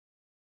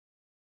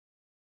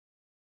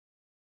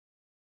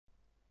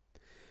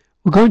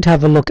We're going to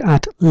have a look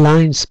at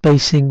line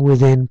spacing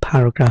within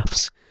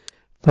paragraphs.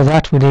 For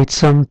that we need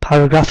some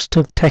paragraphs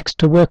of text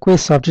to work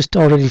with, so I've just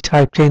already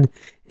typed in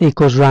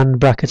equals rand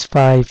brackets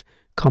 5,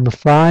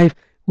 5,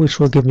 which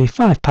will give me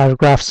 5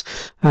 paragraphs,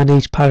 and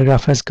each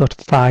paragraph has got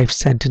 5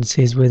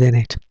 sentences within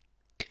it.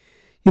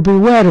 You'll be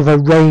aware of a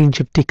range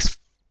of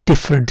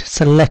different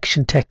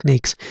selection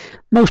techniques.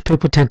 Most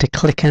people tend to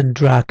click and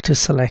drag to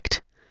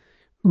select.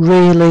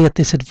 Really, at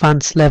this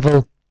advanced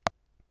level,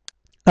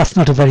 that's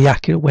not a very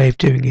accurate way of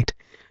doing it.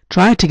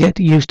 Try to get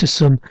used to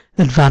some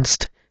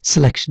advanced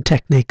selection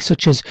techniques,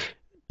 such as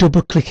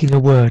double clicking a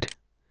word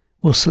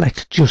will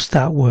select just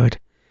that word.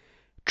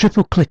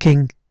 Triple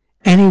clicking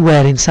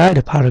anywhere inside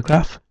a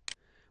paragraph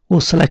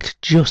will select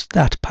just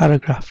that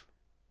paragraph.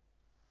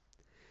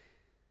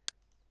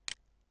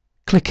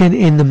 Clicking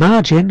in the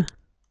margin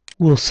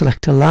will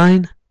select a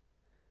line.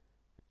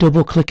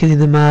 Double clicking in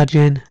the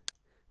margin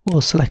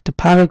will select a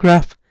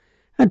paragraph,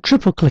 and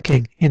triple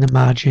clicking in the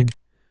margin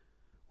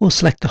will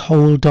select the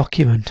whole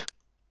document.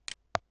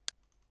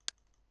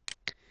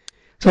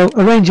 So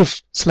a range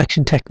of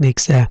selection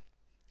techniques there.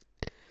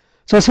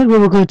 So I said we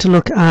were going to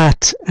look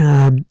at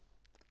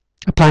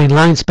applying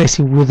line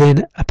spacing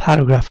within a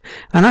paragraph,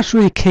 and that's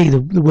really key, the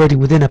wording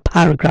within a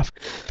paragraph.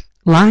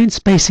 Line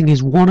spacing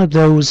is one of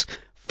those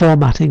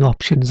formatting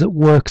options that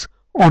works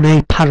on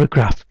a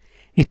paragraph.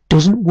 It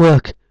doesn't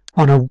work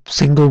on a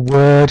single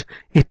word,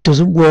 it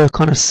doesn't work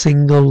on a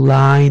single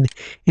line,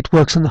 it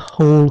works on the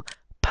whole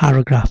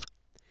paragraph.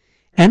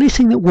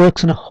 Anything that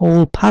works on a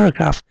whole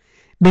paragraph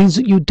means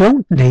that you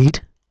don't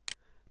need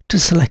to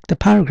select the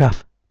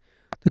paragraph.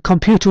 The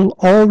computer will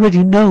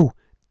already know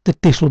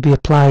that this will be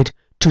applied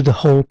to the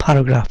whole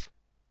paragraph.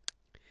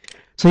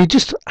 So you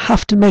just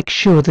have to make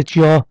sure that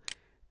your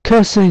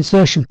cursor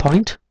insertion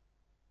point,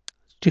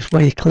 just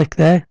where you click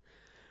there,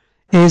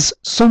 is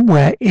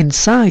somewhere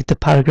inside the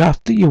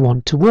paragraph that you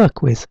want to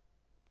work with.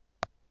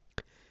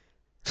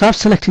 So I've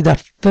selected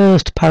that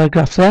first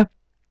paragraph there,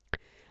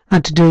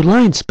 and to do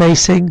line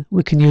spacing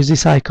we can use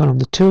this icon on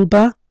the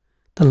toolbar,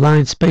 the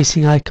line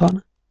spacing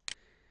icon.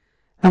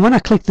 And when I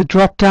click the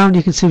drop down,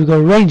 you can see we've got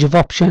a range of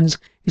options.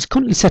 It's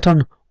currently set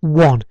on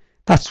 1.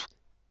 That's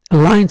a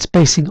line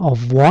spacing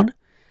of 1.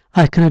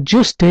 I can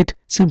adjust it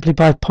simply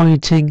by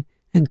pointing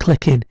and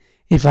clicking.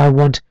 If I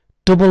want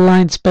double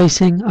line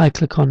spacing, I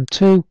click on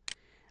 2,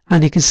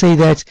 and you can see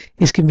that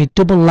it's giving me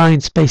double line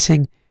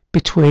spacing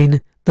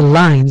between the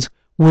lines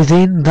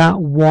within that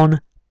one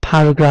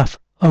paragraph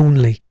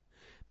only,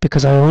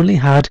 because I only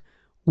had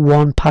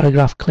one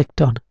paragraph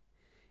clicked on.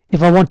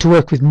 If I want to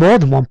work with more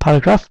than one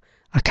paragraph,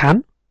 I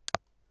can.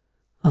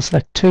 I'll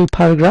select 2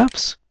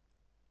 paragraphs,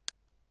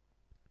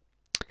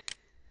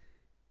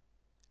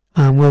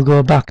 and we'll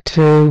go back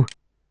to,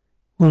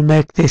 we'll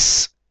make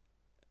this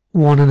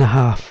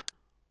 1.5,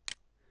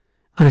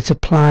 and it's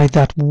applied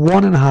that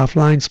 1.5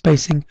 line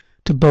spacing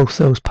to both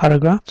those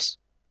paragraphs.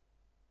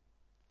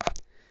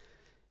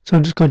 So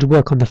I'm just going to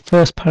work on the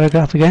first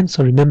paragraph again.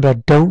 So remember, I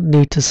don't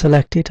need to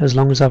select it as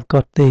long as I've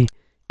got the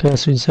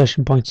cursor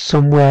insertion point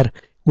somewhere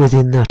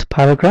within that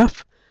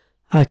paragraph.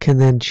 I can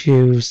then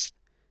choose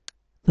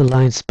the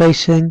line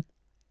spacing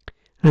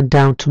and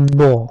down to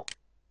more.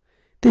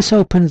 This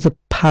opens the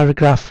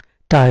paragraph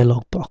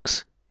dialog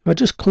box. If I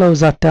just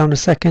close that down a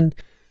second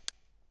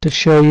to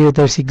show you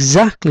that it's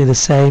exactly the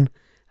same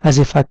as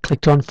if I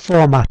clicked on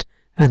format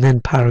and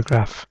then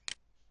paragraph.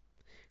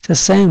 It's the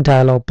same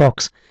dialog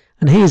box,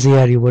 and here's the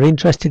area we're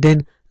interested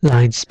in,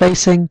 line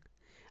spacing,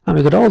 and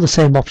we've got all the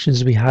same options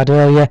as we had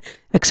earlier,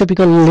 except we've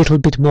got a little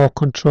bit more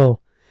control.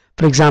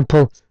 For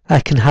example, I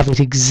can have it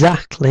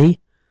exactly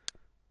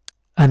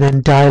and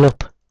then dial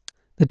up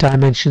the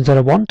dimensions that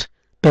I want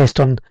based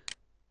on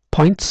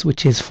points,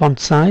 which is font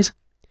size,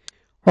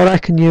 or I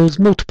can use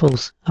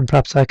multiples, and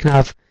perhaps I can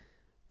have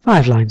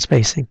 5 line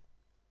spacing.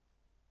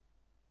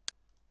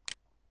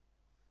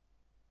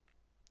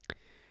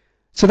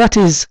 So that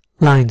is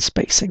line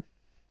spacing.